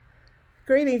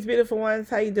Greetings, beautiful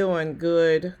ones. How you doing?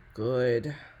 Good,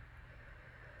 good.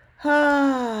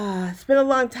 It's been a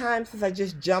long time since I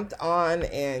just jumped on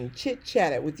and chit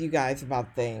chatted with you guys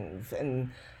about things,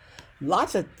 and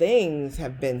lots of things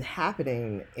have been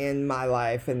happening in my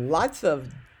life, and lots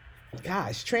of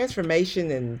transformation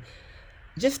and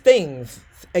just things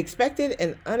expected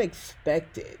and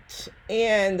unexpected.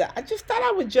 And I just thought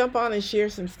I would jump on and share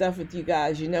some stuff with you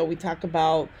guys. We talk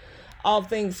about all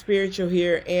things spiritual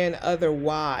here and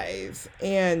otherwise.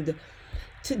 And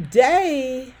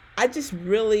today, I just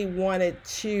really wanted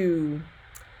to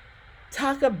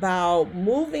talk about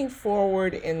moving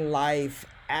forward in life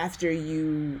after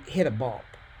you hit a bump,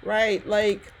 right?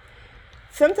 Like,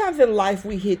 sometimes in life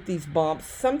we hit these bumps.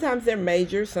 Sometimes they're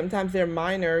major, sometimes they're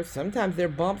minor, sometimes they're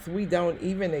bumps we don't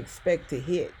even expect to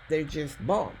hit. They're just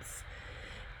bumps.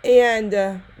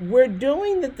 And we're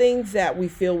doing the things that we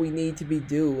feel we need to be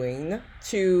doing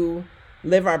to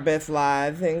live our best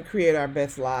lives and create our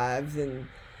best lives and,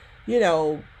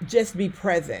 just be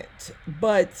present.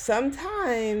 But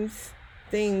sometimes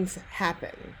things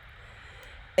happen.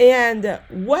 And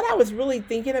what I was really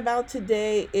thinking about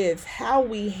today is how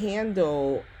we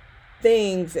handle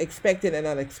things expected and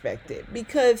unexpected.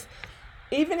 Because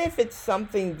even if it's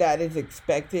something that is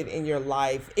expected in your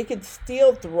life, it could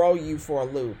still throw you for a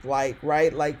loop. Like,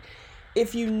 right? Like,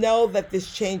 if you know that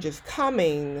this change is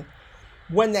coming,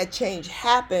 when that change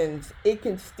happens, it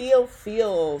can still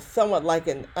feel somewhat like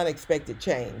an unexpected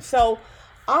change. So,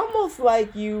 almost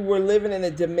like you were living in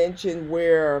a dimension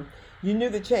where you knew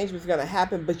the change was going to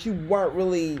happen, but you weren't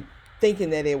really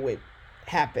thinking that it would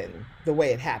happen the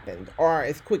way it happened or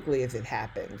as quickly as it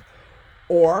happened.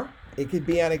 Or it could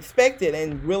be unexpected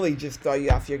and really just throw you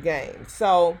off your game.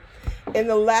 So, in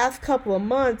the last couple of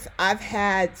months, I've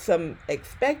had some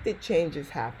expected changes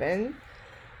happen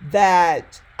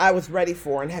that I was ready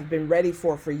for and have been ready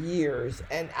for years,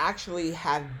 and actually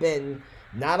have been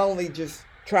not only just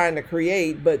trying to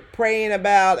create, but praying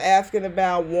about, asking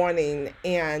about, wanting.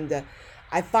 And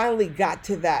I finally got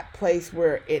to that place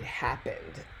where it happened.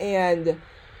 And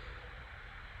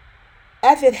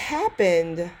as it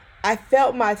happened, I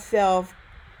felt myself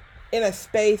in a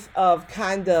space of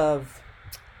kind of,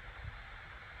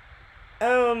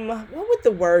 what would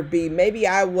the word be? Maybe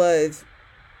I was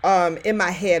in my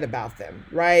head about them,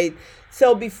 right?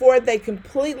 So before they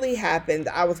completely happened,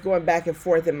 I was going back and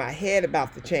forth in my head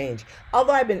about the change,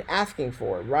 although I've been asking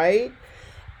for it, right?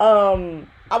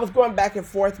 I was going back and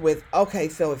forth with, okay,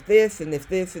 so if this and if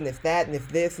this and if that and if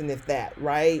this and if that,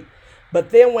 right? But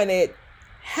then when it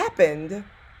happened,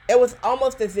 it was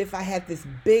almost as if I had this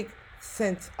big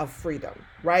sense of freedom,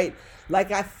 right?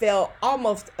 Like I felt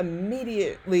almost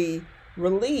immediately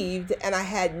relieved, and I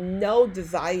had no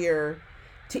desire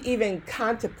to even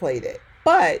contemplate it.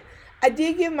 But I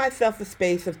did give myself a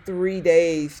space of 3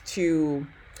 days to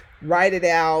write it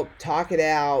out, talk it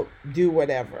out, do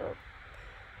whatever.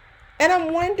 And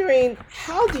I'm wondering,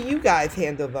 how do you guys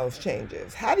handle those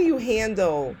changes? How do you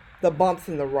handle the bumps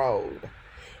in the road?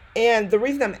 And the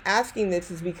reason I'm asking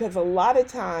this is because a lot of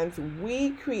times we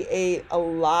create a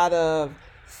lot of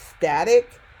static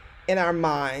in our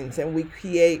minds, and we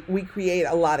create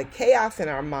a lot of chaos in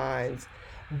our minds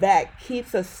that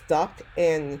keeps us stuck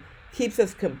and keeps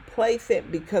us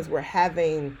complacent because we're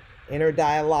having inner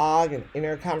dialogue and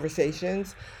inner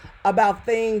conversations about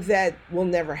things that will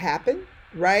never happen,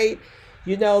 right?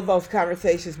 Those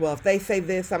conversations, well, if they say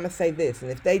this, I'm going to say this. And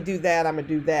if they do that, I'm going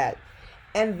to do that.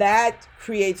 And that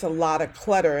creates a lot of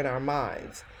clutter in our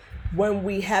minds. When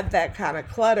we have that kind of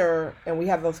clutter and we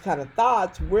have those kind of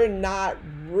thoughts, we're not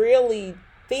really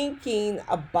thinking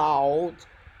about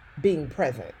being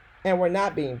present, and we're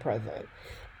not being present.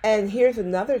 And here's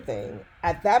another thing,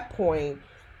 at that point,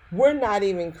 we're not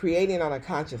even creating on a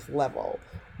conscious level.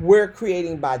 We're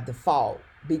creating by default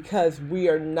because we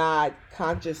are not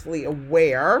consciously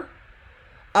aware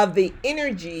of the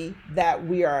energy that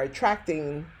we are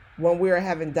attracting when we are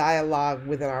having dialogue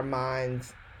within our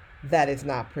minds that is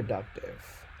not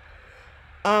productive.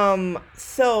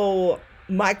 So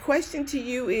my question to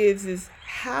you is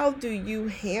how do you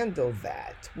handle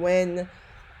that when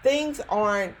things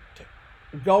aren't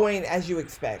going as you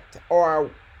expect, or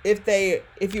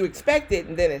if you expect it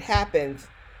and then it happens,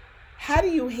 how do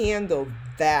you handle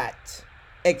that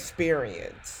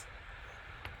experience?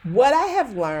 What I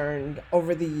have learned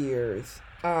over the years,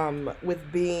 with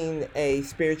being a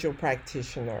spiritual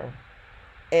practitioner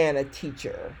and a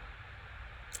teacher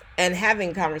and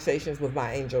having conversations with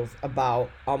my angels about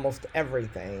almost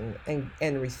everything,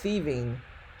 and receiving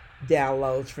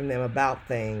downloads from them about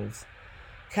things,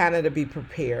 kind of to be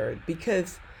prepared.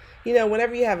 Because,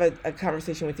 whenever you have a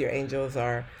conversation with your angels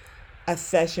or a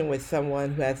session with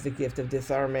someone who has the gift of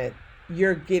discernment,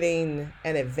 you're getting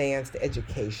an advanced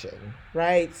education,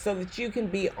 right? So that you can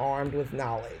be armed with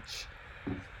knowledge.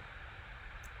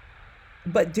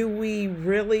 But do we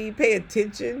really pay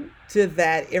attention to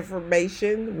that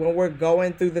information when we're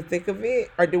going through the thick of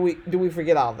it? Or do we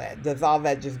forget all that? Does all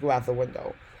that just go out the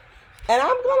window? And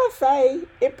I'm gonna say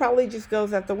it probably just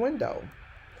goes out the window.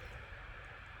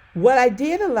 What I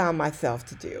did allow myself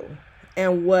to do,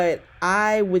 and what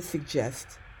I would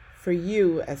suggest for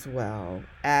you as well,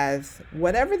 as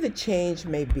whatever the change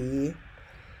may be,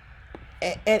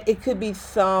 and it could be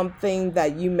something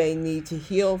that you may need to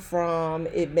heal from,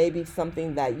 it may be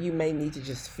something that you may need to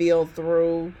just feel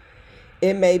through,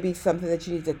 it may be something that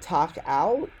you need to talk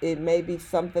out, it may be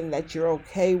something that you're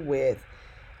okay with.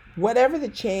 Whatever the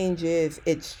change is,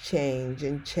 it's change,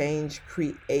 and change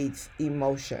creates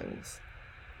emotions.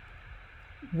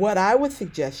 What I would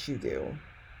suggest you do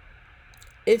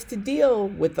is to deal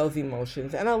with those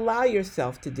emotions and allow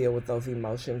yourself to deal with those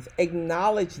emotions.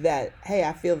 Acknowledge that, hey,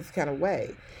 I feel this kind of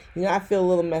way. I feel a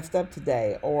little messed up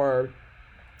today, or,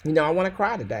 I want to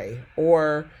cry today,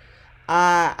 or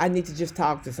I need to just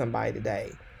talk to somebody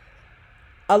today.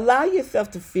 Allow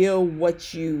yourself to feel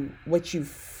what you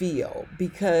feel,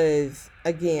 because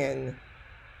again,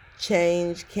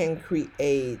 change can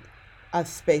create a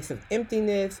space of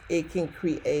emptiness. It can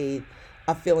create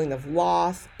a feeling of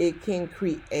loss. It can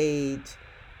create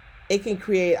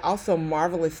also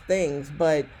marvelous things,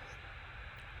 but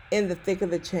in the thick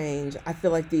of the change, I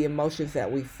feel like the emotions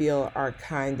that we feel are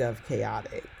kind of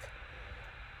chaotic.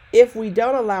 If we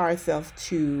don't allow ourselves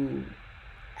to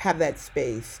have that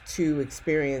space to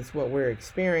experience what we're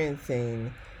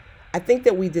experiencing, I think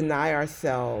that we deny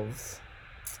ourselves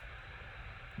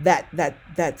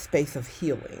that space of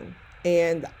healing.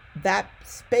 And that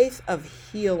space of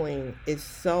healing is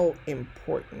so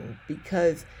important,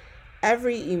 because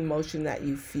every emotion that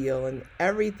you feel and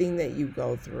everything that you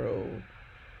go through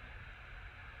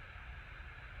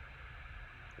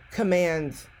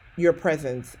commands your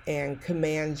presence and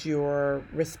commands your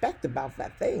respect about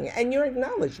that thing and your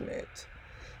acknowledgement.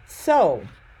 So,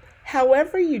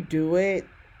 however you do it,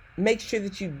 make sure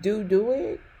that you do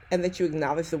it, and that you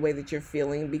acknowledge the way that you're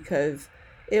feeling, because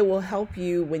it will help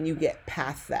you when you get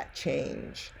past that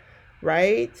change,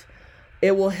 right?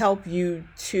 It will help you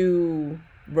to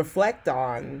reflect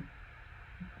on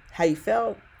how you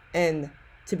felt and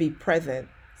to be present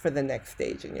for the next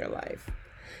stage in your life.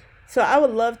 So I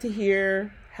would love to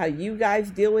hear how you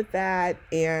guys deal with that.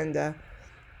 And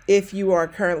if you are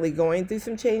currently going through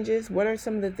some changes, what are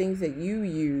some of the things that you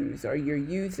use or you're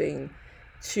using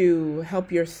to help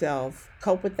yourself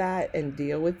cope with that and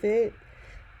deal with it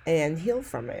and heal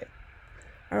from it?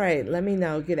 All right, let me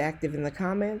know. Get active in the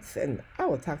comments, and I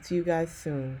will talk to you guys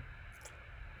soon.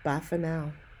 Bye for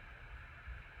now.